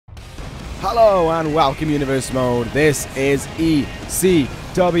Hello and welcome Universe Mode. This is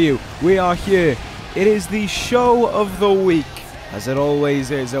ECW. We are here. It is the show of the week, as it always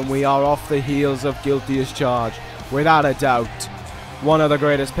is, and we are off the heels of Guilty as Charged. Without a doubt, one of the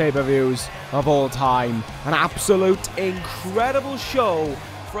greatest pay-per-views of all time. An absolute incredible show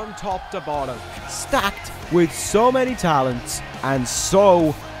from top to bottom, stacked with so many talents and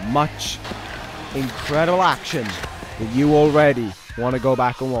so much incredible action that you already want to go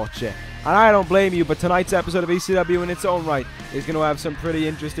back and watch it. And I don't blame you, but tonight's episode of ECW in its own right is going to have some pretty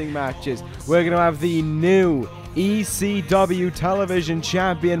interesting matches. We're going to have the new ECW television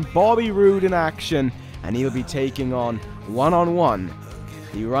champion Bobby Roode in action, and he'll be taking on one-on-one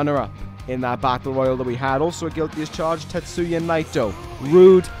the runner-up in that battle royal that we had. Also a Guilty as Charged, Tetsuya and Naito.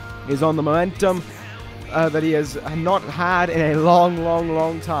 Roode is on the momentum that he has not had in a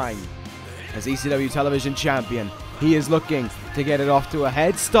long time as ECW television champion. He is looking to get it off to a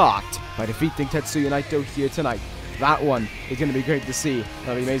head start by defeating Tetsuya Naito here tonight. That one is going to be great to see.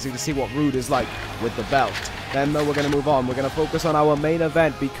 It'll be amazing to see what Roode is like with the belt. Then though, we're going to move on. We're going to focus on our main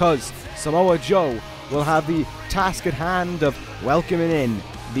event because Samoa Joe will have the task at hand of welcoming in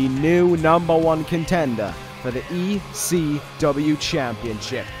the new #1 contender for the ECW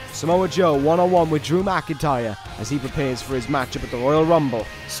Championship. Samoa Joe one-on-one with Drew McIntyre as he prepares for his matchup at the Royal Rumble.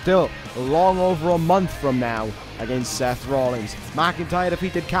 Still long over a month from now against Seth Rollins. McIntyre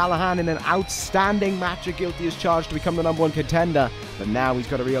defeated Callahan in an outstanding match at Guilty as Charged to become the #1 contender, but now he's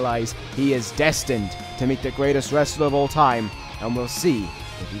got to realize he is destined to meet the greatest wrestler of all time, and we'll see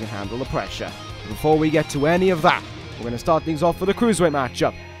if he can handle the pressure. Before we get to any of that, we're going to start things off with a Cruiserweight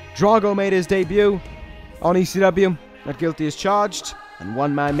matchup. Drago made his debut on ECW at Guilty as Charged, and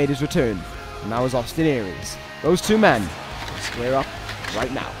one man made his return, and that was Austin Aries. Those two men square up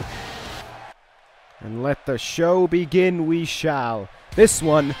right now. And let the show begin we shall. This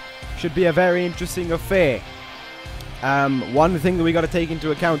one should be a very interesting affair. One thing that we got to take into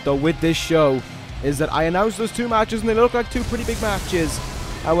account though with this show is that I announced those two matches and they look like two pretty big matches.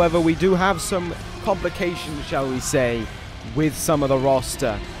 However, we do have some complications, shall we say, with some of the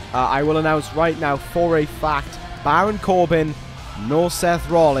roster. I will announce right now for a fact, Baron Corbin nor Seth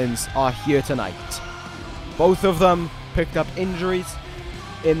Rollins are here tonight. Both of them picked up injuries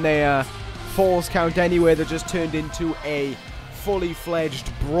in their Falls Count Anywhere that just turned into a fully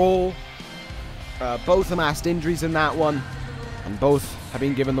fledged brawl. Both amassed injuries in that one, and both have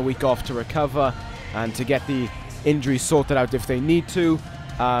been given the week off to recover and to get the injuries sorted out if they need to.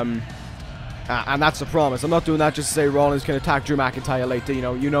 And that's a promise. I'm not doing that just to say Rollins can attack Drew McIntyre later.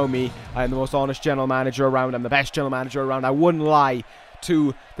 You know me. I am the most honest general manager around. I'm the best general manager around. I wouldn't lie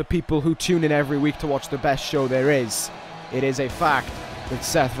to the people who tune in every week to watch the best show there is. It is a fact that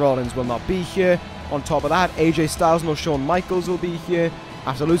Seth Rollins will not be here. On top of that, AJ Styles nor Shawn Michaels will be here.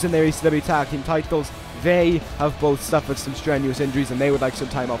 After losing their ECW tag team titles, they have both suffered some strenuous injuries and they would like some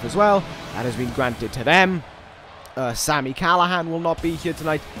time off as well. That has been granted to them. Sami Callahan will not be here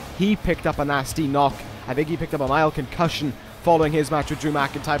tonight. He picked up a nasty knock. I think he picked up a mild concussion following his match with Drew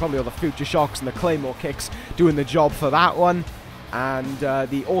McIntyre. Probably all the future shocks and the Claymore kicks doing the job for that one. And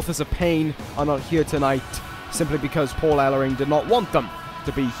the Authors of Pain are not here tonight simply because Paul Ellering did not want them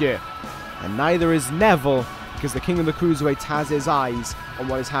to be here. And neither is Neville, because the King of the Cruiserweights has his eyes on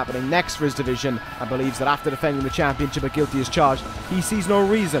what is happening next for his division and believes that after defending the championship at Guilty as Charged, he sees no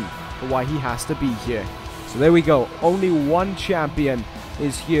reason for why he has to be here. So there we go. Only one champion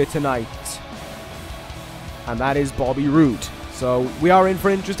is here tonight, and that is Bobby Roode. So we are in for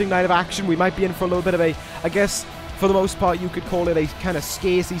an interesting night of action. We might be in for a little bit of a, I guess, for the most part, you could call it a kind of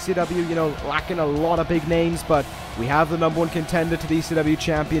scarce ECW, lacking a lot of big names, but we have the #1 contender to the ECW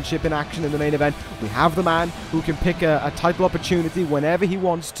Championship in action in the main event. We have the man who can pick a title opportunity whenever he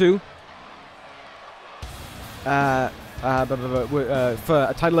wants to. For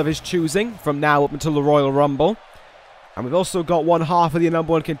a title of his choosing from now up until the Royal Rumble. And we've also got one half of the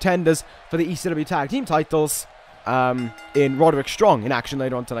 #1 contenders for the ECW Tag Team titles in Roderick Strong in action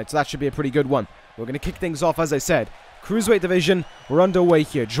later on tonight. So that should be a pretty good one. We're going to kick things off, as I said. Cruiserweight division, we're underway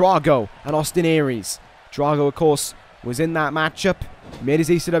here. Drago and Austin Aries. Drago, of course, was in that matchup. He made his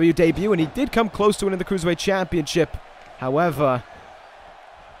ECW debut, and he did come close to winning the Cruiserweight Championship. However,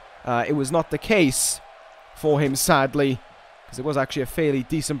 it was not the case for him, sadly, because it was actually a fairly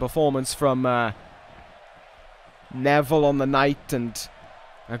decent performance from Neville on the night and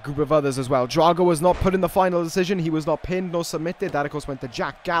a group of others as well. Drago was not put in the final decision. He was not pinned nor submitted. That, of course, went to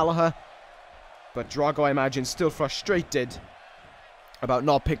Jack Gallagher. But Drago, I imagine, still frustrated about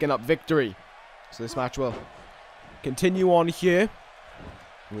not picking up victory. So this match will continue on here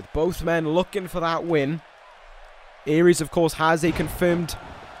with both men looking for that win. Aries, of course, has a confirmed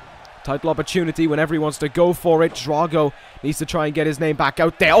Title opportunity whenever he wants to go for it. Drago needs to try and get his name back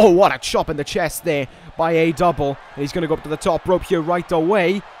out there. Oh, what a chop in the chest there by A Double. And he's going to go up to the top rope here right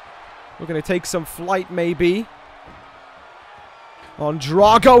away. We're going to take some flight maybe. On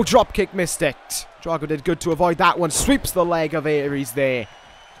Drago. Dropkick missed it. Drago did good to avoid that one. Sweeps the leg of Aries there.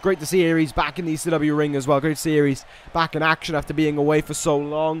 Great to see Aries back in the ECW ring as well. Great to see Aries back in action after being away for so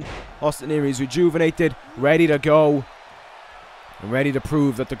long. Austin Aries rejuvenated, ready to go. And ready to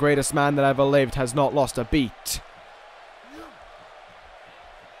prove that the greatest man that ever lived has not lost a beat.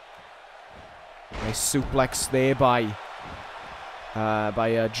 Nice suplex there by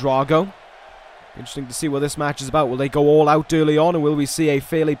Drago. Interesting to see what this match is about. Will they go all out early on, or will we see a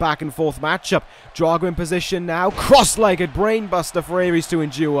fairly back and forth matchup? Drago in position now. Cross-legged brainbuster for Aries to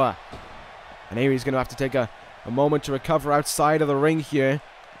endure. And Aries going to have to take a moment to recover outside of the ring here.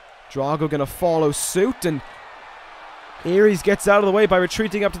 Drago going to follow suit, and Aries gets out of the way by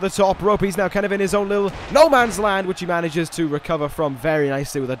retreating up to the top rope. He's now kind of in his own little no man's land, which he manages to recover from very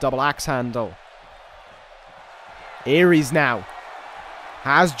nicely with a double axe handle. Aries now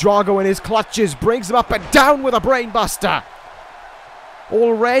has Drago in his clutches, brings him up and down with a brainbuster.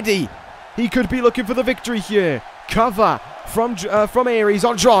 Already, he could be looking for the victory here. Cover from Aries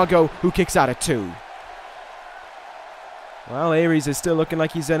on Drago, who kicks out at 2. Well, Aries is still looking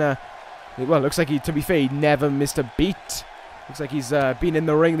like he's in a... Well, it looks like to be fair, he never missed a beat. Looks like he's been in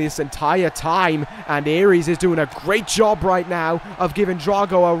the ring this entire time. And Aries is doing a great job right now of giving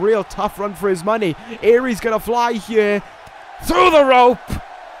Drago a real tough run for his money. Aries going to fly here through the rope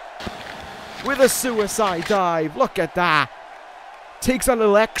with a suicide dive. Look at that. Takes a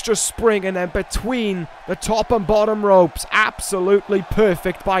little extra spring and then between the top and bottom ropes. Absolutely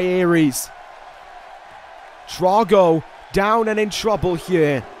perfect by Aries. Drago down and in trouble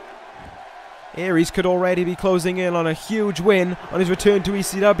here. Aries could already be closing in on a huge win on his return to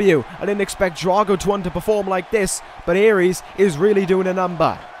ECW. I didn't expect Drago to underperform like this, but Aries is really doing a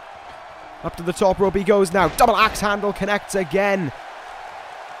number. Up to the top rope he goes now. Double axe handle connects again.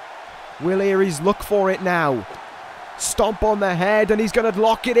 Will Aries look for it now? Stomp on the head, and he's going to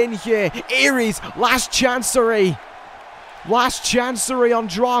lock it in here. Aries, last chancery. Last chancery on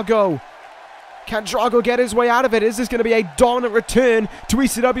Drago. Can Drago get his way out of it? Is this going to be a dominant return to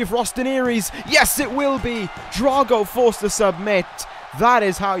ECW for Austin Aries? Yes, it will be. Drago forced to submit. That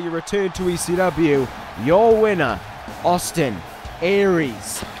is how you return to ECW. Your winner, Austin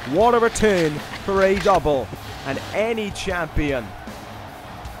Aries. What a return for A Double. And any champion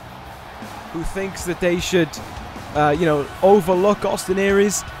who thinks that they should, overlook Austin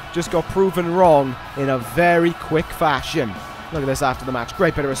Aries just got proven wrong in a very quick fashion. Look at this after the match.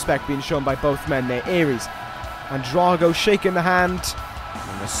 Great bit of respect being shown by both men there. Aries and Drago shaking the hand.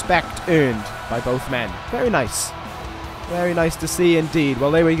 And respect earned by both men. Very nice. Very nice to see indeed.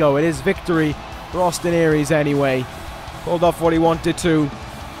 Well, there we go. It is victory for Austin Aries anyway. Pulled off what he wanted to.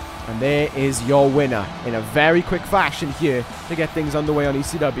 And there is your winner in a very quick fashion here to get things underway on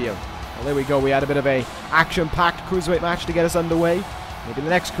ECW. Well, there we go. We had a bit of a action-packed cruiserweight match to get us underway. Maybe the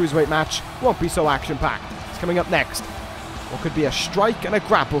next cruiserweight match won't be so action-packed. It's coming up next. What could be a strike and a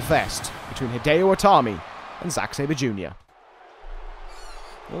grapple fest between Hideo Itami and Zack Sabre Jr.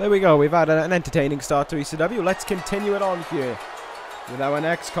 Well, there we go. We've had an entertaining start to ECW. Let's continue it on here with our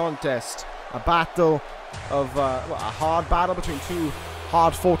next contest. A battle of, a hard battle between two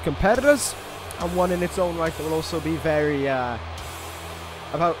hard-fought competitors, and one in its own right that will also be very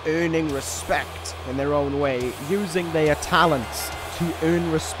about earning respect in their own way, using their talents to earn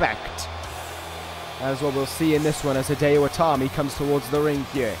respect. As what we'll see in this one as Hideo Itami comes towards the ring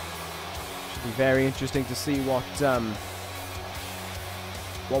here. Should be very interesting to see what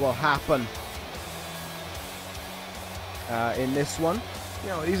will happen in this one. You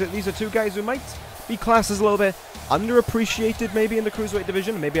know, these are two guys who might be classed as a little bit underappreciated maybe in the cruiserweight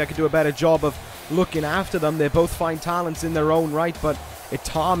division. Maybe I could do a better job of looking after them. They're both fine talents in their own right, but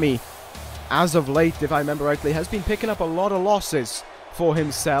Itami, as of late, if I remember rightly, has been picking up a lot of losses for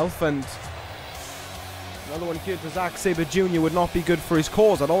himself, and another one here to Zack Sabre Jr. would not be good for his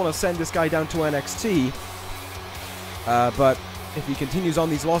cause. I don't want to send this guy down to NXT. But if he continues on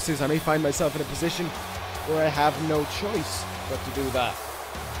these losses, I may find myself in a position where I have no choice but to do that.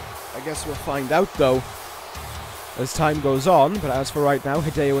 I guess we'll find out, though, as time goes on. But as for right now,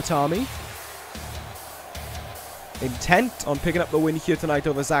 Hideo Itami intent on picking up the win here tonight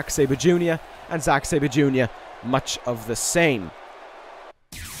over Zack Sabre Jr. And Zack Sabre Jr. much of the same.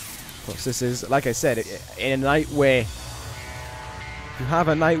 Of course, this is, like I said, in a night where you have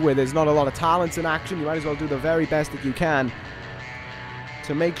a night where there's not a lot of talents in action, you might as well do the very best that you can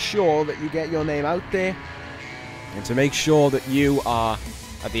to make sure that you get your name out there and to make sure that you are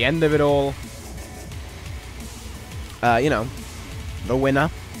at the end of it all, you know, the winner.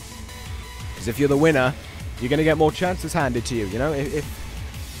 Because if you're the winner, you're going to get more chances handed to you, you know?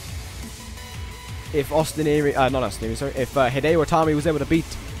 If Austin Aries, not Austin Aries, sorry, if Hideo Itami was able to beat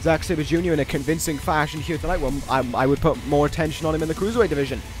Zack Sabre Jr. in a convincing fashion here tonight, well, I would put more attention on him in the Cruiserweight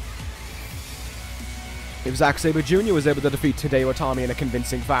division. If Zack Sabre Jr. was able to defeat Hideo Itami in a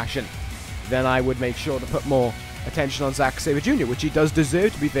convincing fashion, then I would make sure to put more attention on Zack Sabre Jr., which he does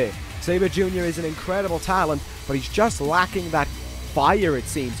deserve, to be fair. Sabre Jr. is an incredible talent, but he's just lacking that fire, it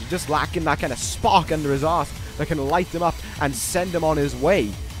seems. He's just lacking that kind of spark under his arse that can light him up and send him on his way.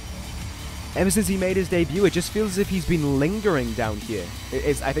 Ever since he made his debut, it just feels as if he's been lingering down here.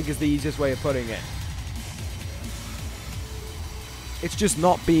 I think is the easiest way of putting it. It's just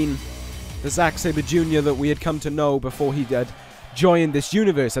not been the Zack Sabre Jr. that we had come to know before he had joined this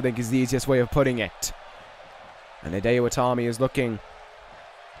universe, I think is the easiest way of putting it. And Hideo Itami is looking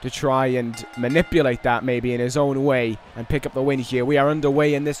to try and manipulate that maybe in his own way and pick up the win here. We are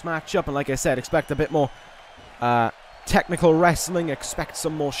underway in this matchup, and like I said, expect a bit more technical wrestling, expect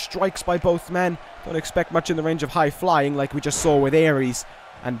some more strikes by both men. Don't expect much in the range of high flying like we just saw with Aries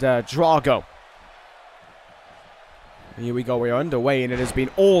and Drago. Here we go, we are underway, and it has been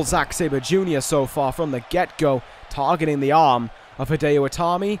all Zack Sabre Jr. so far from the get-go, targeting the arm of Hideo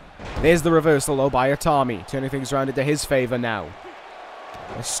Itami. There's the reversal, though, by Itami, turning things around into his favor now.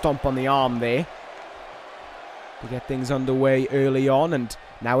 A stomp on the arm there to get things underway early on, and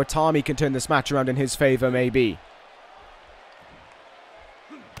now Itami can turn this match around in his favor, maybe.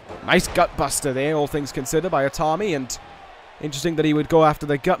 Nice gut buster there, all things considered, by Itami, and interesting that he would go after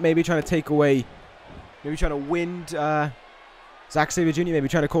the gut, maybe trying to take away, maybe trying to wind Zack Sabre Jr., maybe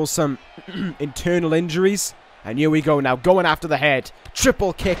trying to cause some internal injuries. And here we go now, going after the head.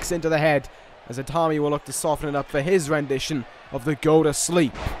 Triple kicks into the head, as Itami will look to soften it up for his rendition of the go to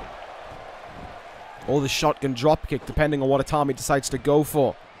sleep. Or the shotgun drop kick, depending on what Itami decides to go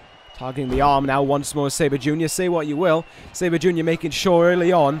for. Targeting the arm now once more, Sabre Jr. Say what you will. Sabre Jr. making sure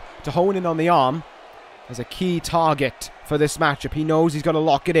early on to hone in on the arm as a key target for this matchup. He knows he's got to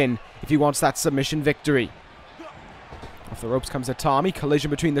lock it in if he wants that submission victory. Off the ropes comes Itami. Collision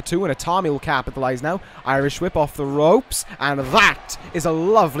between the two, and Itami will capitalize now. Irish whip off the ropes, and that is a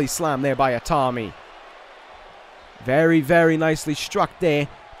lovely slam there by Itami. Very, very nicely struck there,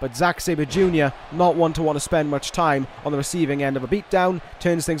 but Zack Sabre Jr. not one to want to spend much time on the receiving end of a beatdown.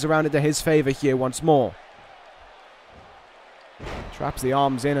 Turns things around into his favor here once more. Traps the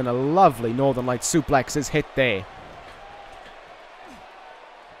arms in, and a lovely Northern Light suplex is hit there.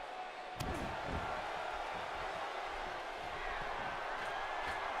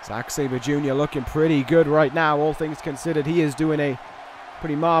 Zack Sabre Jr. looking pretty good right now, all things considered. He is doing a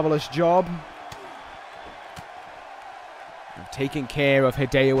pretty marvelous job of taking care of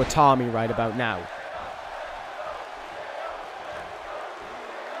Hideo Itami right about now.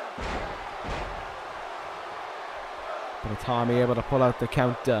 But Itami able to pull out the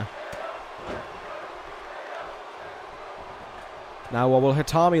counter. Now what will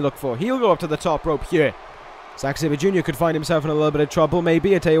Itami look for? He'll go up to the top rope here. Zack Sabre Jr. could find himself in a little bit of trouble,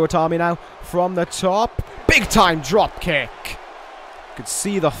 maybe. Hideo Itami now from the top. Big time drop kick. Could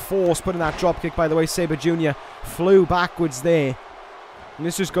see the force put in that drop kick, by the way. Sabre Jr. flew backwards there. And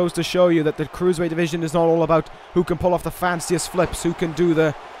this just goes to show you that the Cruiserweight division is not all about who can pull off the fanciest flips, who can do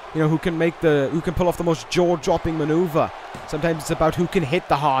the, you know, who can pull off the most jaw-dropping maneuver. Sometimes it's about who can hit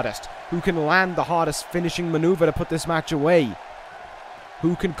the hardest, who can land the hardest finishing maneuver to put this match away,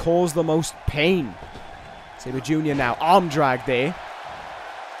 who can cause the most pain. Sabre Jr. now, arm drag there.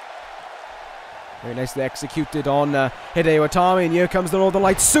 Very nicely executed on Hideo Itami, and here comes the Northern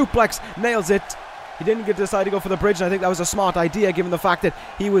Light suplex. Nails it. He didn't decide to go for the bridge, and I think that was a smart idea given the fact that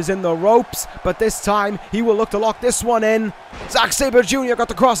he was in the ropes. But this time, he will look to lock this one in. Zack Sabre Jr. got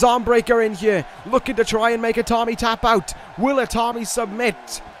the cross arm breaker in here, looking to try and make Itami tap out. Will Itami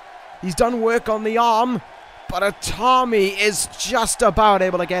submit? He's done work on the arm, but Itami is just about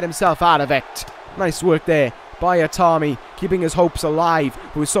able to get himself out of it. Nice work there by Itami, keeping his hopes alive.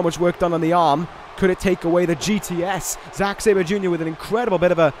 There was so much work done on the arm. Could it take away the GTS? Zack Sabre Jr. with an incredible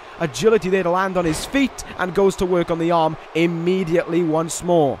bit of agility there to land on his feet, and goes to work on the arm immediately once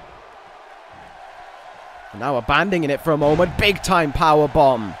more. And now abandoning it for a moment. Big time power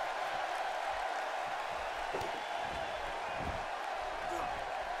bomb.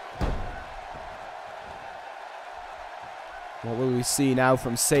 What will we see now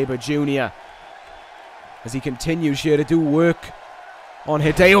from Sabre Jr. as he continues here to do work on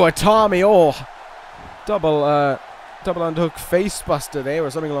Hideo Itami? Oh, double underhook face buster there, or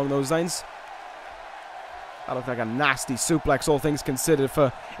something along those lines. That looked like a nasty suplex, all things considered,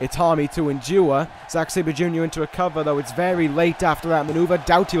 for Itami to endure. Zack Sabre Jr. into a cover, though it's very late after that maneuver.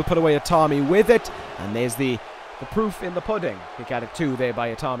 Doubt he'll put away Itami with it. And there's the proof in the pudding. Kick out at 2 there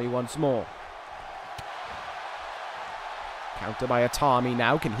by Itami once more. Counter by Itami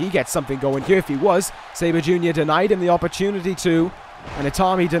now. Can he get something going here? If he was, Sabre Jr. denied him the opportunity to. And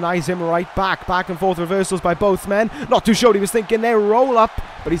Itami denies him right back. Back and forth reversals by both men. Not too sure what he was thinking there. Roll up,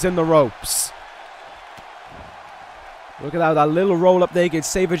 but he's in the ropes. Look at that little roll up there gives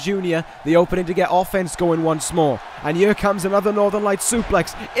Sabre Jr. the opening to get offense going once more. And here comes another Northern Light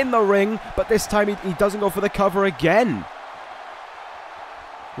suplex in the ring, but this time he doesn't go for the cover again.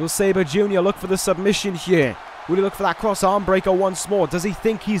 Will Sabre Jr. look for the submission here? Will he look for that cross arm breaker once more? Does he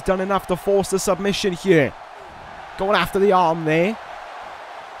think he's done enough to force the submission here? Going after the arm there.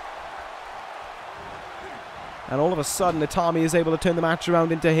 And all of a sudden, Itami is able to turn the match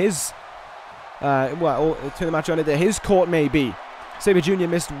around into his... turn the match around into his court, maybe. Sabre Jr.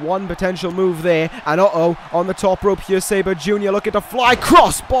 missed one potential move there. And on the top rope here, Sabre Jr. looking to fly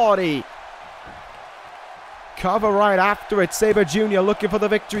crossbody. Cover right after it. Sabre Jr. looking for the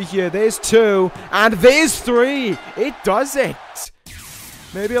victory here. There's 2. And there's 3. It does it.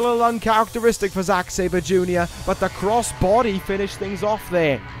 Maybe a little uncharacteristic for Zack Sabre Jr. But the crossbody finished things off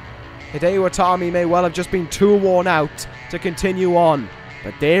there. Hideo Itami may well have just been too worn out to continue on.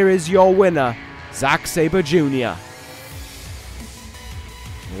 But there is your winner, Zack Sabre Jr.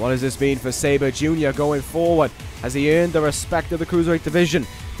 What does this mean for Sabre Jr. going forward? Has he earned the respect of the Cruiserweight division?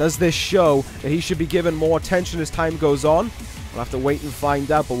 Does this show that he should be given more attention as time goes on? We'll have to wait and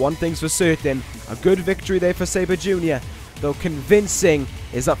find out, but one thing's for certain, a good victory there for Sabre Jr., though convincing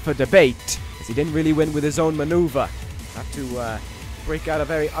is up for debate, as he didn't really win with his own maneuver. Had to break out a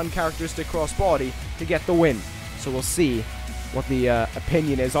very uncharacteristic crossbody to get the win. So we'll see what the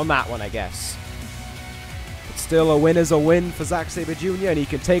opinion is on that one, I guess. But still, a win is a win for Zack Sabre Jr., and he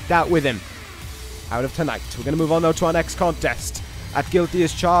can take that with him out of tonight. We're going to move on now to our next contest. At Guilty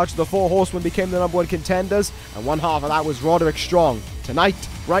as Charged, the 4 Horsemen became the #1 contenders, and one half of that was Roderick Strong. Tonight,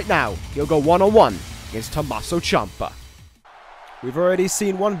 right now, he'll go one-on-one against Tomasso Ciampa. We've already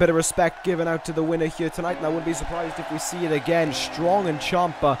seen one bit of respect given out to the winner here tonight, and I wouldn't be surprised if we see it again. Strong and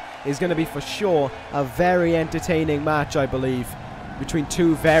Ciampa is going to be for sure a very entertaining match, I believe, between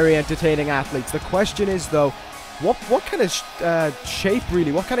 2 very entertaining athletes. The question is, though, what kind of shape,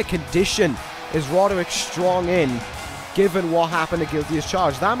 really, what kind of condition is Roderick Strong in, given what happened at Guilty as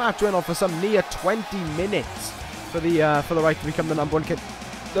Charged? That match went on for some near 20 minutes for the right to become the number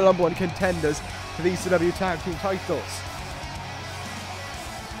one contenders for the ECW Tag Team titles.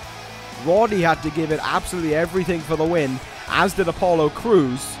 Roddy had to give it absolutely everything for the win, as did Apollo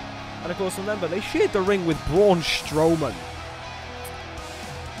Crews. And of course, remember, they shared the ring with Braun Strowman.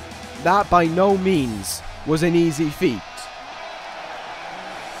 That by no means was an easy feat.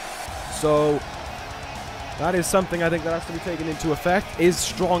 So that is something I think that has to be taken into effect. Is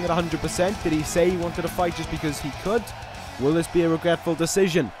Strong at 100%? Did he say he wanted to fight just because he could? Will this be a regretful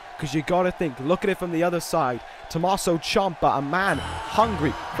decision? Because you got to think, look at it from the other side. Tomasso Ciampa, a man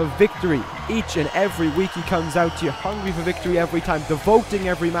hungry for victory each and every week he comes out here, hungry for victory every time, devoting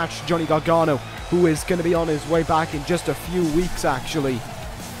every match to Johnny Gargano, who is going to be on his way back in just a few weeks, actually.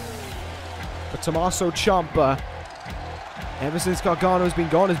 But Tomasso Ciampa, ever since Gargano's been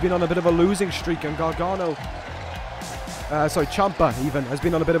gone, has been on a bit of a losing streak, and Ciampa even has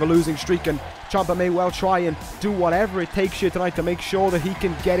been on a bit of a losing streak, and Ciampa may well try and do whatever it takes here tonight to make sure that he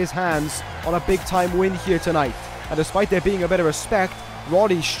can get his hands on a big time win here tonight. And despite there being a bit of respect,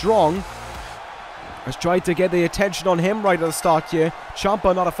 Roddy Strong has tried to get the attention on him right at the start here.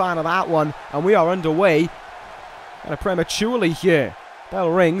 Ciampa not a fan of that one, and we are underway kind of prematurely here. Bell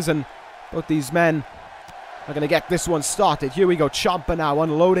rings, and both these men are going to get this one started. Here we go, Ciampa now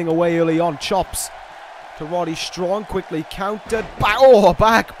unloading away early on, chops to Roddy Strong, quickly countered.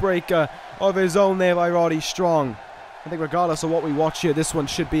 Backbreaker of his own there by Roddy Strong. I think regardless of what we watch here, this one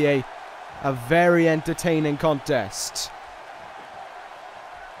should be a very entertaining contest.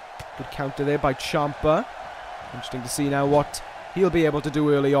 Good counter there by Ciampa. Interesting to see now what he'll be able to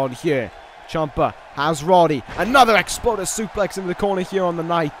do early on here. Ciampa has Roddy. Another exploder suplex into the corner here on the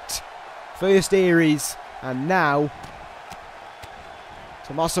night. First Aries, and now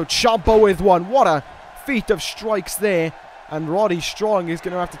Tomasso Ciampa with one. What a feat of strikes there. And Roddy Strong is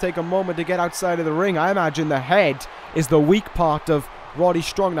going to have to take a moment to get outside of the ring. I imagine the head is the weak part of Roddy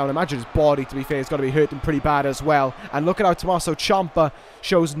Strong now. And imagine his body, to be fair, is going to be hurting pretty bad as well. And look at how Tomasso Ciampa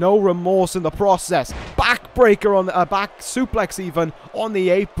shows no remorse in the process. Backbreaker on the back suplex even on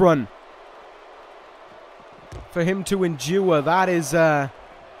the apron. For him to endure, that is a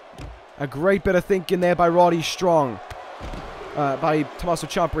A great bit of thinking there by Roddy Strong. By Tomasso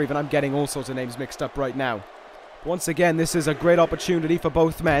Ciampa even. I'm getting all sorts of names mixed up right now. Once again, this is a great opportunity for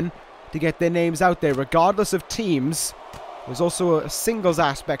both men to get their names out there. Regardless of teams, there's also a singles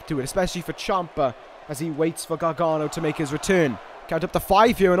aspect to it, especially for Ciampa as he waits for Gargano to make his return. Count up to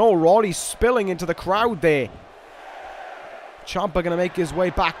 5 here, and already spilling into the crowd there. Ciampa going to make his way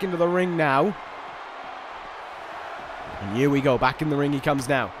back into the ring now. And here we go, back in the ring he comes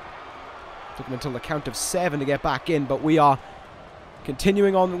now. Took him until the count of 7 to get back in, but we are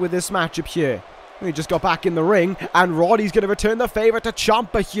continuing on with this matchup here. We just got back in the ring, and Roddy's going to return the favour to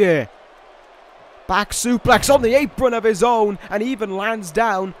Ciampa here. Back suplex on the apron of his own, and even lands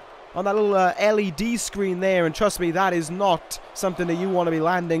down on that little LED screen there. And trust me, that is not something that you want to be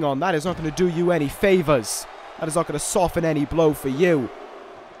landing on. That is not going to do you any favours. That is not going to soften any blow for you.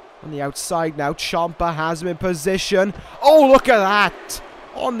 On the outside now, Ciampa has him in position. Oh, look at that!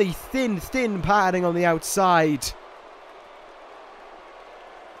 On the thin padding on the outside.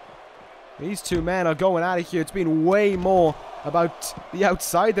 These two men are going at it here. It's been way more about the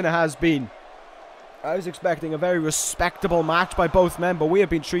outside than it has been. I was expecting a very respectable match by both men, but we have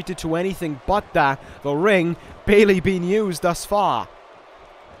been treated to anything but that. The ring barely been used thus far.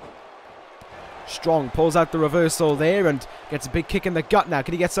 Strong pulls out the reversal there and gets a big kick in the gut now.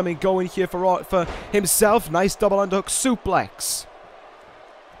 Can he get something going here for himself? Nice double underhook suplex.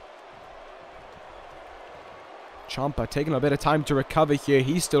 Ciampa taking a bit of time to recover here.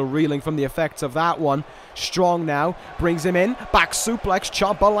 He's still reeling from the effects of that one. Strong now brings him in. Back suplex.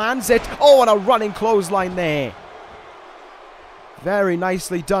 Ciampa lands it. Oh, and a running clothesline there. Very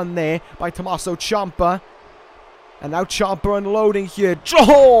nicely done there by Tomasso Ciampa. And now Ciampa unloading here.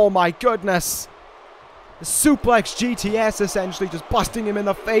 Oh, my goodness. The suplex GTS essentially just busting him in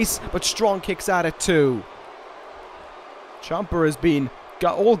the face. But Strong kicks at it too. Ciampa has been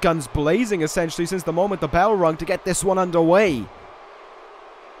got all guns blazing essentially since the moment the bell rung to get this one underway.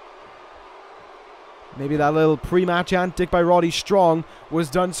 Maybe that little pre-match antic by Roddy Strong was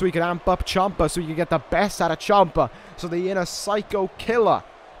done so he could amp up Ciampa, so he could get the best out of Ciampa, so the inner psycho killer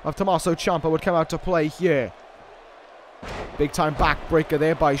of Tomasso Ciampa would come out to play here. Big time backbreaker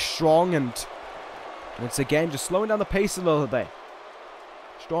there by Strong, and once again just slowing down the pace a little bit.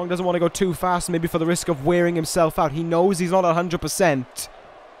 Strong doesn't want to go too fast, maybe for the risk of wearing himself out. He knows he's not 100%.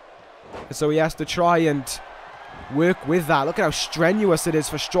 So he has to try and work with that. Look at how strenuous it is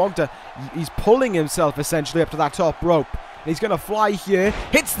for Strong to... He's pulling himself essentially up to that top rope. And he's going to fly here.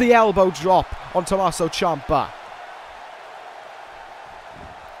 Hits the elbow drop on Tomasso Ciampa.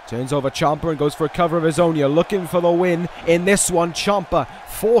 Turns over Ciampa and goes for a cover of his own here. Looking for the win in this one. Ciampa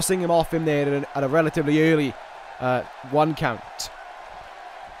forcing him off him there at a relatively early 1 count.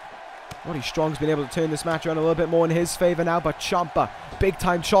 Roddy Strong's been able to turn this match around a little bit more in his favour now, but Ciampa, big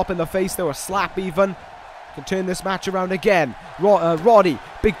time chop in the face there, a slap even, can turn this match around again. Roddy,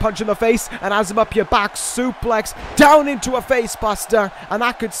 big punch in the face, and has him up your back, suplex, down into a face buster, and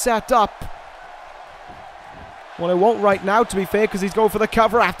that could set up. Well, it won't right now, to be fair, because he's going for the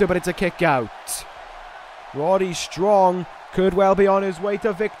cover after, but it's a kick out. Roddy Strong could well be on his way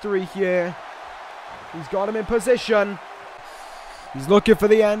to victory here. He's got him in position. He's looking for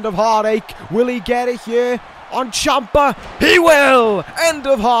the end of heartache. Will he get it here on Ciampa? He will! End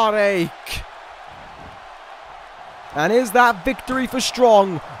of heartache. And is that victory for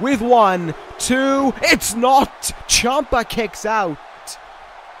Strong with 1, 2? It's not! Ciampa kicks out.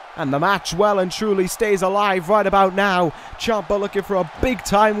 And the match well and truly stays alive right about now. Ciampa looking for a big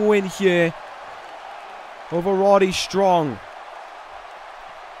time win here over Roddy Strong.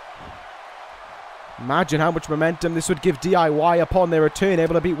 Imagine how much momentum this would give DIY upon their return,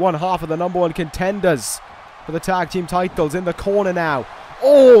 able to beat one half of the #1 contenders for the tag team titles. In the corner now.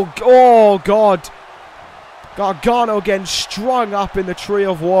 Oh God. Gargano again strung up in the tree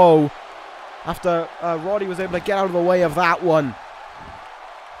of woe after Roddy was able to get out of the way of that one.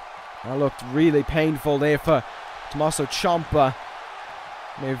 That looked really painful there for Tomasso Ciampa.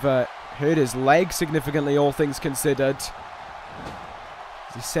 They've hurt his leg significantly, all things considered.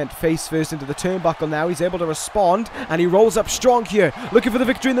 He's sent face first into the turnbuckle now. He's able to respond, and he rolls up Strong here, looking for the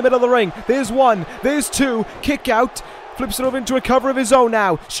victory in the middle of the ring. There's 1, there's 2, kick out, flips it over into a cover of his own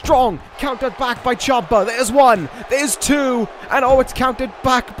now. Strong, countered back by Ciampa. There's 1, there's 2, and oh, it's countered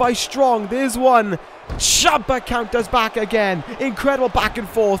back by Strong. There's 1. Ciampa counters back again. Incredible back and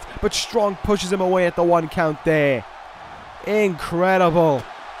forth, but Strong pushes him away at the 1 count there. Incredible.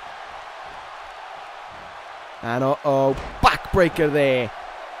 And backbreaker there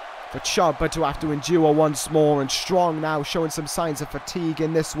for Ciampa to have to endure once more, and Strong now showing some signs of fatigue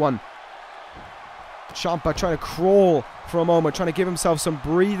in this one. Ciampa trying to crawl for a moment, trying to give himself some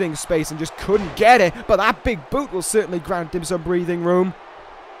breathing space and just couldn't get it. But that big boot will certainly grant him some breathing room.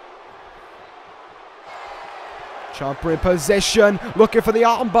 Ciampa in position, looking for the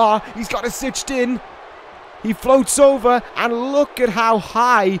armbar. He's got it stitched in. He floats over, and look at how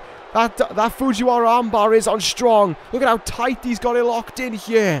high that Fujiwara armbar is on Strong. Look at how tight he's got it locked in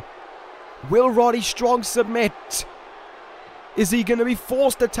here. Will Roddy Strong submit? Is he going to be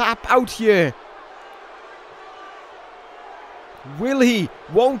forced to tap out here? Will he?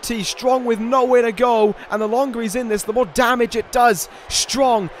 Won't he? Strong with nowhere to go. And the longer he's in this, the more damage it does.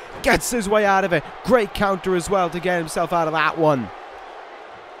 Strong gets his way out of it. Great counter as well to get himself out of that one.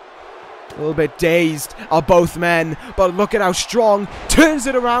 A little bit dazed are both men. But look at how Strong turns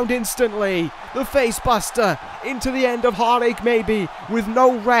it around instantly. The face buster into the end of Heartache maybe. With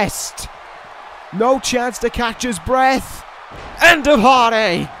no rest. No chance to catch his breath. End of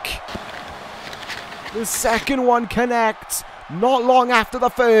Heartache. The second one connects. Not long after the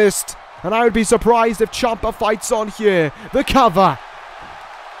first. And I would be surprised if Ciampa fights on here. The cover.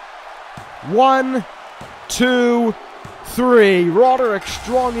 1, 2, 3. Roderick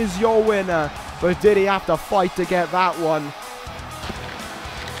Strong is your winner. But did he have to fight to get that one?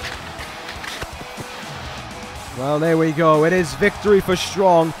 Well, there we go. It is victory for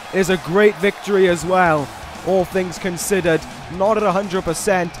Strong. It is a great victory as well. All things considered. Not at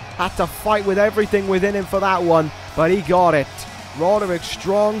 100%. Had to fight with everything within him for that one. But he got it. Roderick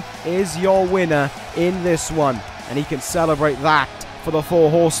Strong is your winner in this one. And he can celebrate that for the Four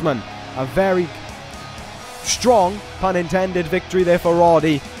Horsemen. A very strong, pun intended, victory there for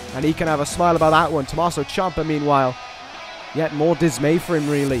Roddy. And he can have a smile about that one. Tomasso Ciampa, meanwhile, yet more dismay for him,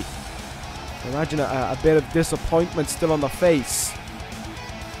 really. Imagine a bit of disappointment still on the face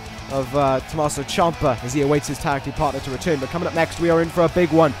of Tomasso Ciampa as he awaits his tag team partner to return. But coming up next, we are in for a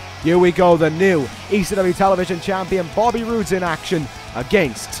big one. Here we go, the new ECW television champion Bobby Roode's in action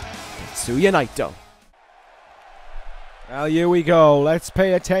against Tetsuya Naito. Well, here we go. Let's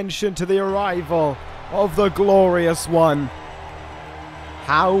pay attention to the arrival of the glorious one.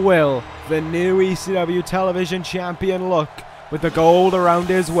 How will the new ECW television champion look with the gold around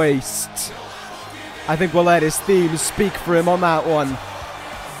his waist? I think we'll let his theme speak for him on that one.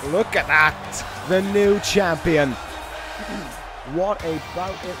 Look at that. The new champion. What a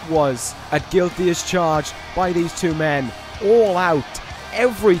bout it was at Guilty as Charged by these two men. All out.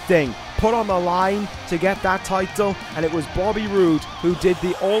 Everything put on the line to get that title. And it was Bobby Roode who did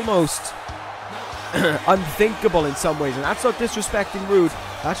the almost unthinkable in some ways. And that's not disrespecting Roode.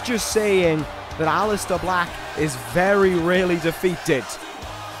 That's just saying that Aleister Black is very rarely defeated.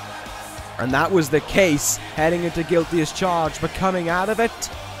 And that was the case heading into Guilty as Charged. But coming out of it,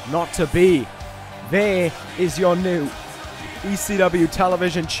 not to be. There is your new ECW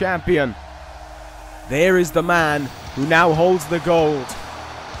television champion. There is the man who now holds the gold.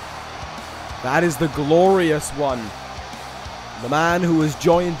 That is the glorious one. The man who has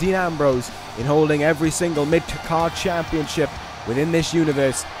joined Dean Ambrose in holding every single mid-card championship within this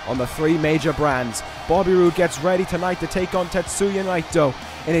universe on the three major brands. Bobby Roode gets ready tonight to take on Tetsuya Naito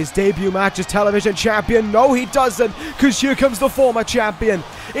in his debut match as television champion. No, he doesn't, because here comes the former champion.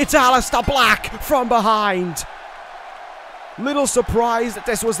 It's Aleister Black from behind. Little surprised that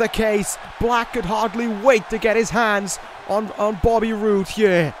this was the case. Black could hardly wait to get his hands on Bobby Roode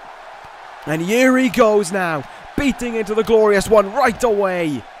here. And here he goes now, beating into the glorious one right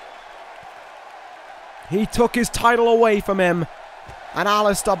away. He took his title away from him. And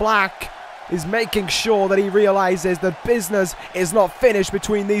Aleister Black is making sure that he realizes that business is not finished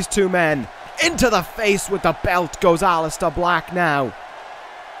between these two men. Into the face with the belt goes Aleister Black now.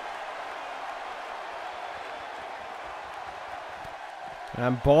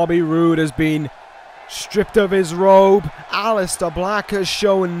 And Bobby Roode has been stripped of his robe. Aleister Black has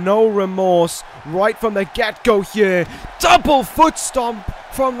shown no remorse right from the get-go here. Double foot stomp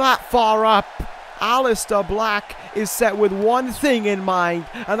from that far up. Aleister Black is set with one thing in mind,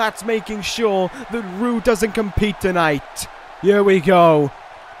 and that's making sure that Roode doesn't compete tonight. Here we go.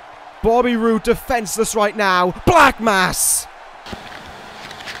 Bobby Roode defenseless right now. Black Mass.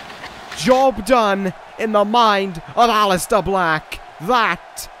 Job done in the mind of Aleister Black.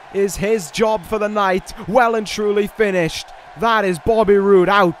 That is his job for the night. Well and truly finished. That is Bobby Roode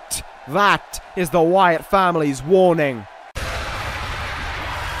out. That is the Wyatt family's warning.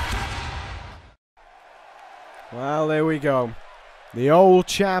 Well, there we go. The old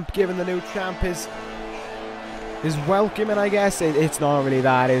champ giving the new champ his welcome, and I guess it's not really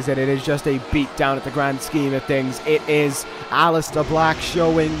that, is it? It is just a beat down at the grand scheme of things. It is Aleister Black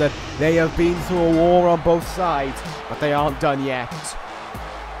showing that they have been through a war on both sides, but they aren't done yet.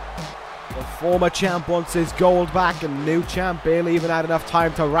 The Former champ wants his gold back, and new champ barely even had enough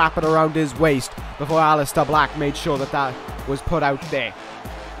time to wrap it around his waist before Aleister Black made sure that that was put out there.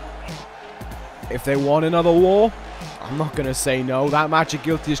 If they want another war, I'm not going to say no. That match at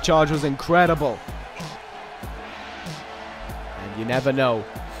Guilty as Charged was incredible. And you never know.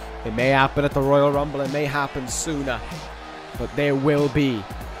 It may happen at the Royal Rumble. It may happen sooner. But there will be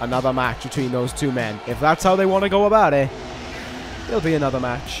another match between those two men. If that's how they want to go about it, there'll be another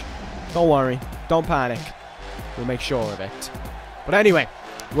match. Don't worry. Don't panic. We'll make sure of it. But anyway,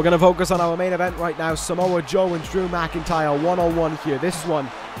 we're going to focus on our main event right now. Samoa Joe and Drew McIntyre one-on-one here. This one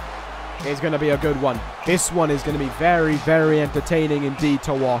is going to be a good one. This one is going to be very, very entertaining indeed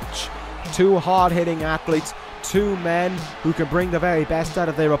to watch. Two hard-hitting athletes. Two men who can bring the very best out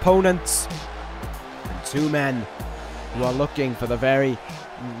of their opponents. And two men who are looking for the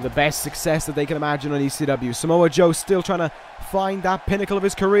best success that they can imagine on ECW. Samoa Joe still trying to find that pinnacle of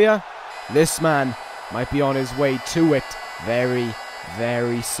his career. This man might be on his way to it very,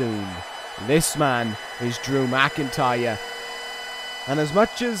 very soon. This man is Drew McIntyre. And as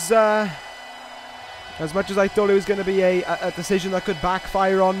much as I thought it was going to be a decision that could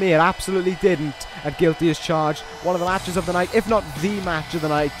backfire on me, it absolutely didn't at Guilty as Charged. One of the matches of the night, if not the match of the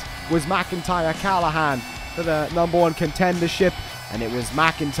night, was McIntyre-Callahan for the #1 contendership. And it was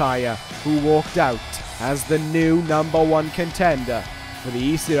McIntyre who walked out as the new #1 contender for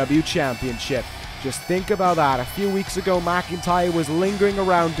the ECW Championship. Just think about that. A few weeks ago, McIntyre was lingering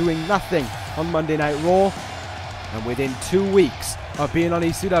around doing nothing on Monday Night Raw. And within 2 weeks of being on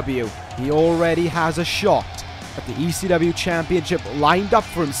ECW, he already has a shot at the ECW Championship lined up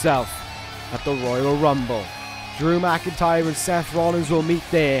for himself at the Royal Rumble. Drew McIntyre and Seth Rollins will meet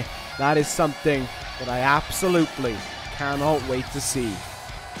there. That is something that I absolutely cannot wait to see.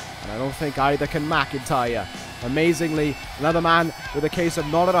 And I don't think either can McIntyre. Amazingly, another man with a case of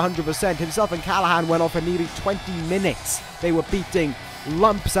not at 100%. Himself and Callahan went off for nearly 20 minutes. They were beating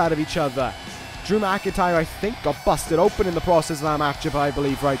lumps out of each other. Drew McIntyre, I think, got busted open in the process of that match, if I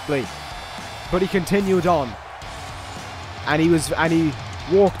believe rightly. But he continued on. And he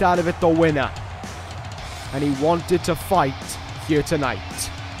walked out of it the winner. And he wanted to fight here tonight.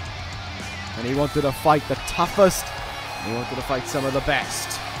 And he wanted to fight the toughest. And he wanted to fight some of the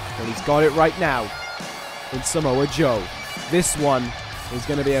best. And he's got it right now in Samoa Joe. This one is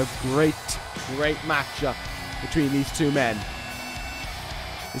going to be a great, great matchup between these two men.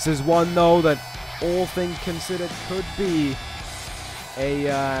 This is one, though, that all things considered could be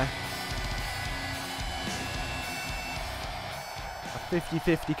a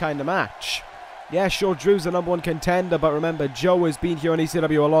 50-50 kind of match. Yeah, sure, Drew's the #1 contender, but remember, Joe has been here on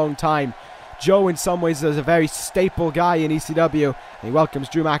ECW a long time. Joe, in some ways, is a very staple guy in ECW. And he welcomes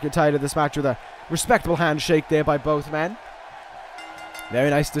Drew McIntyre to this match with a respectable handshake there by both men.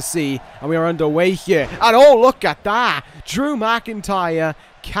 Very nice to see. And we are underway here. And oh, look at that! Drew McIntyre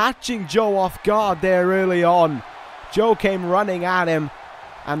catching Joe off guard there early on. Joe came running at him.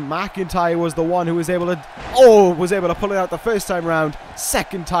 And McIntyre was the one who was able to pull it out the first time round.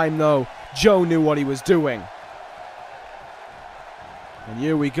 Second time, though, Joe knew what he was doing. And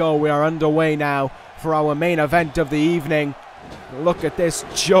here we go. We are underway now for our main event of the evening. Look at this.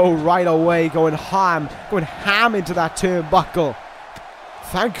 Joe right away going ham into that turnbuckle.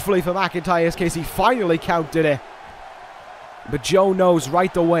 Thankfully for McIntyre's case, he finally counted it. But Joe knows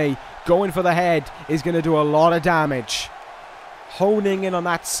right away going for the head is going to do a lot of damage. Honing in on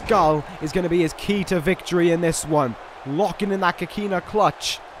that skull is going to be his key to victory in this one. Locking in that Kikina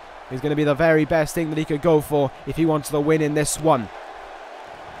clutch is going to be the very best thing that he could go for if he wants the win in this one.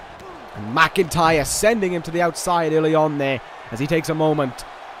 And McIntyre sending him to the outside early on there as he takes a moment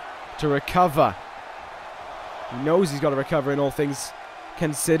to recover. He knows he's got to recover in all things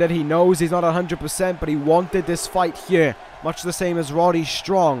considered. He knows he's not 100%, but he wanted this fight here, much the same as Roddy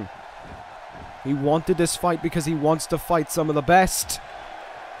Strong. He wanted this fight because he wants to fight some of the best.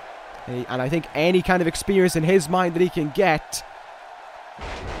 And I think any kind of experience in his mind that he can get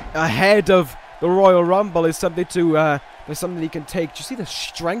ahead of the Royal Rumble is something there's something he can take. Do you see the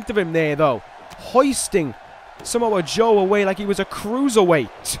strength of him there, though? Hoisting Samoa Joe away like he was a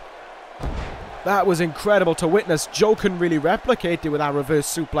cruiserweight. That was incredible to witness. Joe couldn't really replicate it with that reverse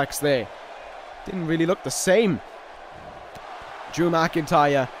suplex there. Didn't really look the same. Drew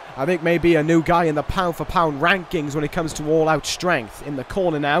McIntyre, I think, may be a new guy in the pound-for-pound rankings when it comes to all-out strength. In the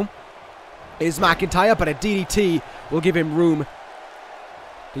corner now is McIntyre, but a DDT will give him room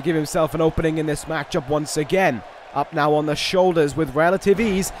to give himself an opening in this matchup once again. Up now on the shoulders with relative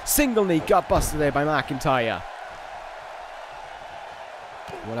ease. Single knee gut busted there by McIntyre.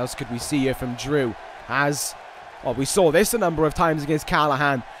 What else could we see here from Drew? We saw this a number of times against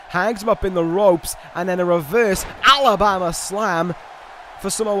Callahan. hangs him up in the ropes, and then a reverse Alabama slam for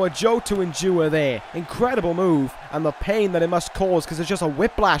Samoa Joe to endure there. Incredible move, and the pain that it must cause, because it's just a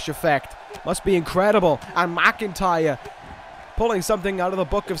whiplash effect, must be incredible. And McIntyre pulling something out of the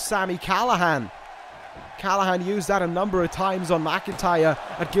book of Sami Callihan. Callihan used that a number of times on McIntyre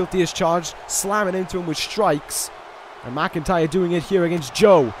at Guilty as Charged, slamming into him with strikes. And McIntyre doing it here against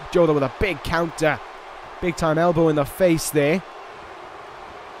Joe. Joe though with a big counter. Big time elbow in the face there.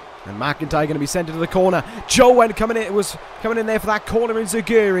 And McIntyre going to be sent into the corner. Joe was coming in there for that corner in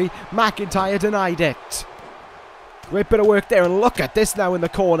Zaguri. McIntyre denied it. Great bit of work there, and look at this now in the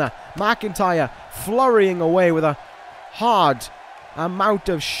corner. McIntyre flurrying away with a hard amount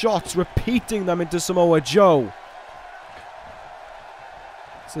of shots, repeating them into Samoa Joe.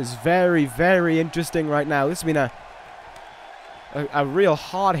 This is very, very interesting right now. This has been a real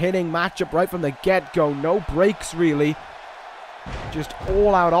hard-hitting matchup right from the get-go. No breaks, really. Just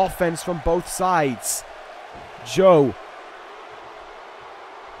all-out offense from both sides. Joe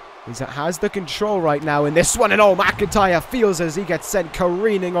has the control right now in this one, and oh, McIntyre feels as he gets sent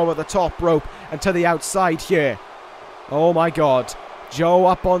careening over the top rope and to the outside here. Oh my God. Joe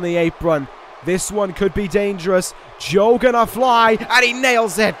up on the apron. This one could be dangerous. Joe gonna fly, and he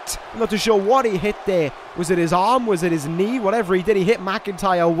nails it. I'm not too sure what he hit there. Was it his arm? Was it his knee? Whatever he did, he hit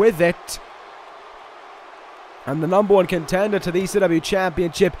McIntyre with it. And the number one contender to the ECW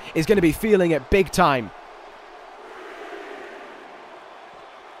Championship is going to be feeling it big time.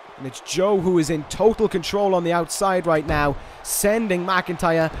 And it's Joe who is in total control on the outside right now, sending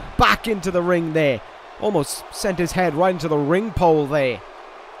McIntyre back into the ring there. Almost sent his head right into the ring pole there.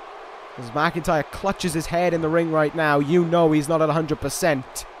 As McIntyre clutches his head in the ring right now, you know he's not at 100%.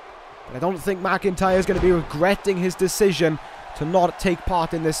 But I don't think McIntyre is going to be regretting his decision to not take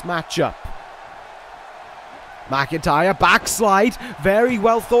part in this matchup. McIntyre, backslide, very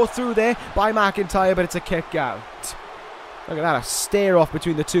well thought through there by McIntyre, but it's a kick out. Look at that, a stare off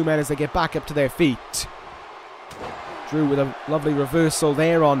between the two men as they get back up to their feet. Drew with a lovely reversal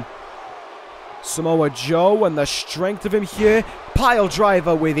there on Samoa Joe, and the strength of him here, pile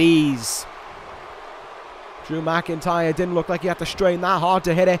driver with ease. Drew McIntyre didn't look like he had to strain that hard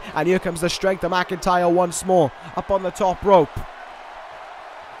to hit it, and here comes the strength of McIntyre once more, up on the top rope.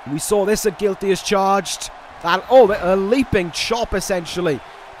 We saw this at Guilty as Charged. A leaping chop essentially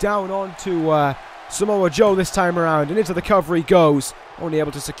down onto Samoa Joe this time around, and into the cover he goes, only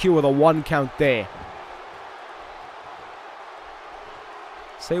able to secure the 1 count there.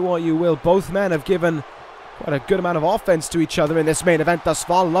 Say what you will, both men have given quite a good amount of offense to each other in this main event thus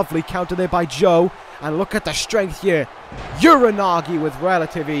far. Lovely counter there by Joe, and look at the strength here. Uranagi with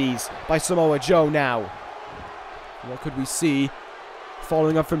relative ease by Samoa Joe now. What could we see?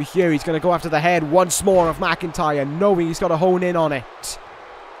 Following up from here, he's going to go after the head once more of McIntyre, knowing he's got to hone in on it.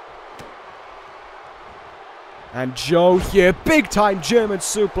 And Joe here, big time German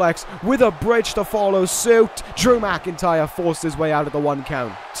suplex with a bridge to follow suit. Drew McIntyre forced his way out of the 1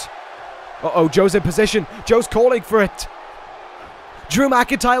 count. Uh-oh, Joe's in position. Joe's calling for it. Drew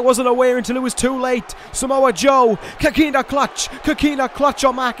McIntyre wasn't aware until it was too late. Samoa Joe, Kakina clutch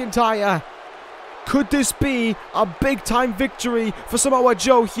on McIntyre. Could this be a big time victory for Samoa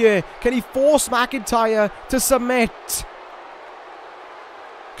Joe here? Can he force McIntyre to submit?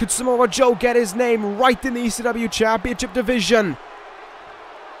 Could Samoa Joe get his name right in the ECW Championship division?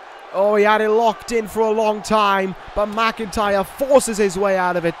 Oh, he had it locked in for a long time, but McIntyre forces his way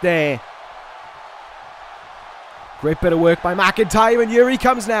out of it there. Great bit of work by McIntyre, and here he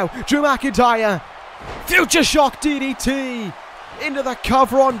comes now. Drew McIntyre. Future Shock DDT. Into the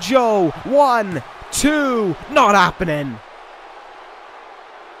cover on Joe. 1, 2. Not happening.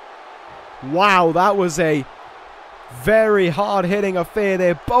 Wow, that was a very hard-hitting affair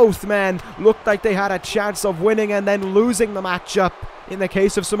there. Both men looked like they had a chance of winning and then losing the matchup, in the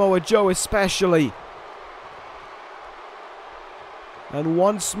case of Samoa Joe especially. And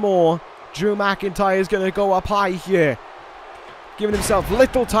once more, Drew McIntyre is going to go up high here, giving himself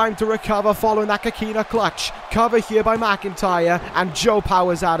little time to recover following that Kakina clutch. Cover here by McIntyre, and Joe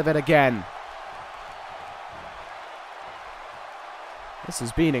powers out of it again. This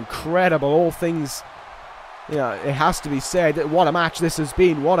has been incredible, all things... Yeah, it has to be said. What a match this has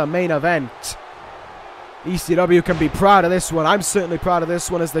been. What a main event. ECW can be proud of this one. I'm certainly proud of this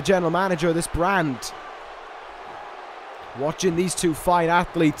one as the general manager of this brand. Watching these two fine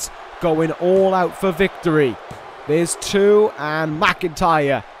athletes going all out for victory. There's 2, and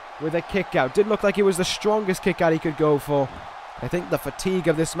McIntyre with a kick out. Didn't look like it was the strongest kick out he could go for. I think the fatigue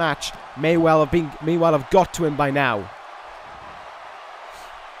of this match may well have got to him by now.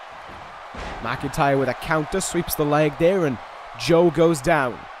 McIntyre with a counter, sweeps the leg there, and Joe goes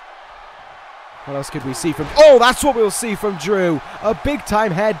down. What else could we see from... Oh, that's what we'll see from Drew. A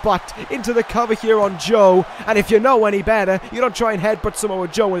big-time headbutt into the cover here on Joe. And if you know any better, you don't try and headbutt Samoa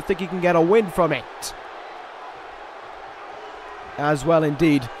Joe and think you can get a win from it. As well,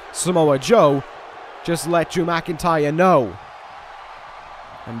 indeed, Samoa Joe just let Drew McIntyre know.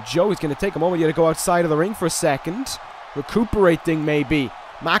 And Joe is going to take a moment here to go outside of the ring for a second. Recuperating, maybe.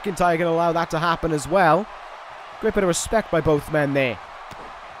 McIntyre going to allow that to happen as well. Great bit of respect by both men there.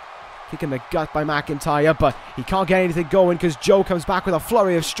 Kick in the gut by McIntyre, but he can't get anything going because Joe comes back with a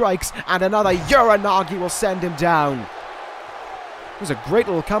flurry of strikes, and another Uranagi will send him down. It was a great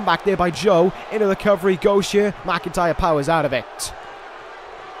little comeback there by Joe. Into the cover he goes here. McIntyre powers out of it.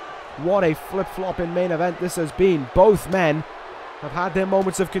 What a flip-flopping main event this has been. Both men have had their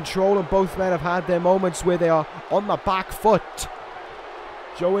moments of control, and both men have had their moments where they are on the back foot.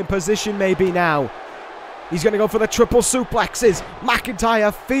 Joe in position maybe now. He's going to go for the triple suplexes.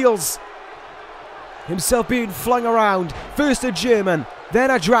 McIntyre feels himself being flung around. First a German,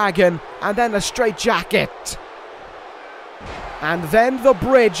 then a dragon, and then a straight jacket. And then the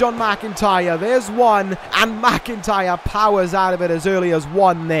bridge on McIntyre. There's one, and McIntyre powers out of it as early as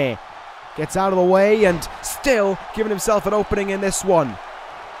one there. Gets out of the way and still giving himself an opening in this one.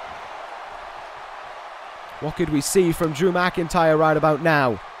 What could we see from Drew McIntyre right about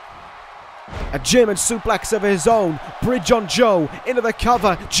now? A German suplex of his own. Bridge on Joe. Into the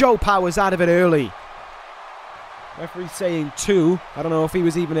cover. Joe powers out of it early. Referee saying 2. I don't know if he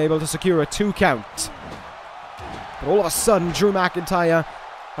was even able to secure a 2 count. But all of a sudden, Drew McIntyre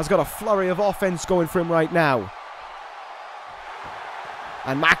has got a flurry of offense going for him right now.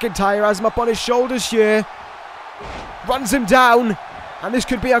 And McIntyre has him up on his shoulders here. Runs him down. And this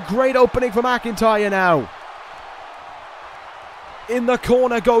could be a great opening for McIntyre now. In the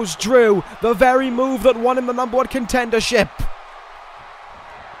corner goes Drew. The very move that won him the #1 contendership.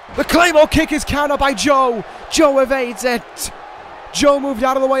 The Claymore kick is countered by Joe. Joe evades it. Joe moved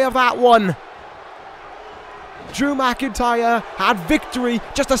out of the way of that one. Drew McIntyre had victory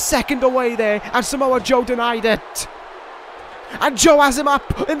just a second away there, and Samoa Joe denied it. And Joe has him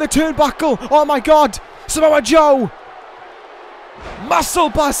up in the turnbuckle. Oh my God. Samoa Joe. Muscle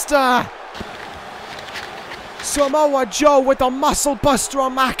buster. Samoa Joe with the muscle buster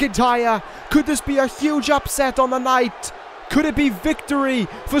on McIntyre. Could this be a huge upset on the night? Could it be victory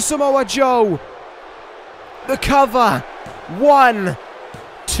for Samoa Joe? The cover. 1,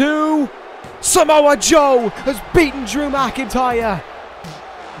 2. Samoa Joe has beaten Drew McIntyre.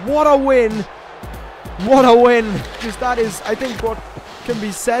 What a win. What a win. Because that is, I think, what can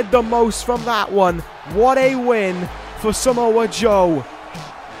be said the most from that one. What a win for Samoa Joe.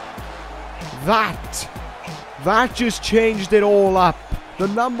 That just changed it all up. The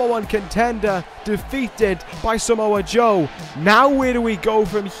 #1 contender defeated by Samoa Joe. Now where do we go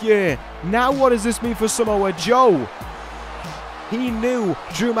from here? Now what does this mean for Samoa Joe? He knew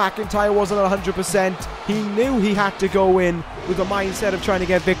Drew McIntyre wasn't at 100%. He knew he had to go in with the mindset of trying to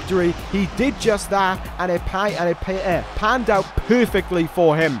get victory. He did just that, and it panned out perfectly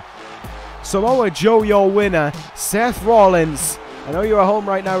for him. Samoa Joe, your winner. Seth Rollins, I know you're at home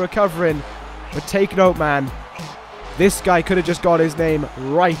right now recovering, but take note, man. This guy could have just got his name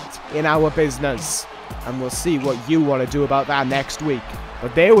right in our business. And we'll see what you want to do about that next week.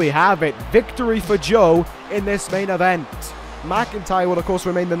 But there we have it. Victory for Joe in this main event. McIntyre will, of course,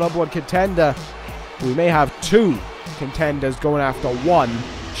 remain the #1 contender. We may have 2 contenders going after 1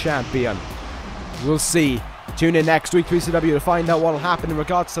 champion. We'll see. Tune in next week to ECW to find out what will happen in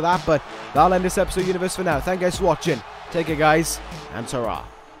regards to that. But that'll end this episode of Universe for now. Thank you guys for watching. Take care, guys, and ta-ra.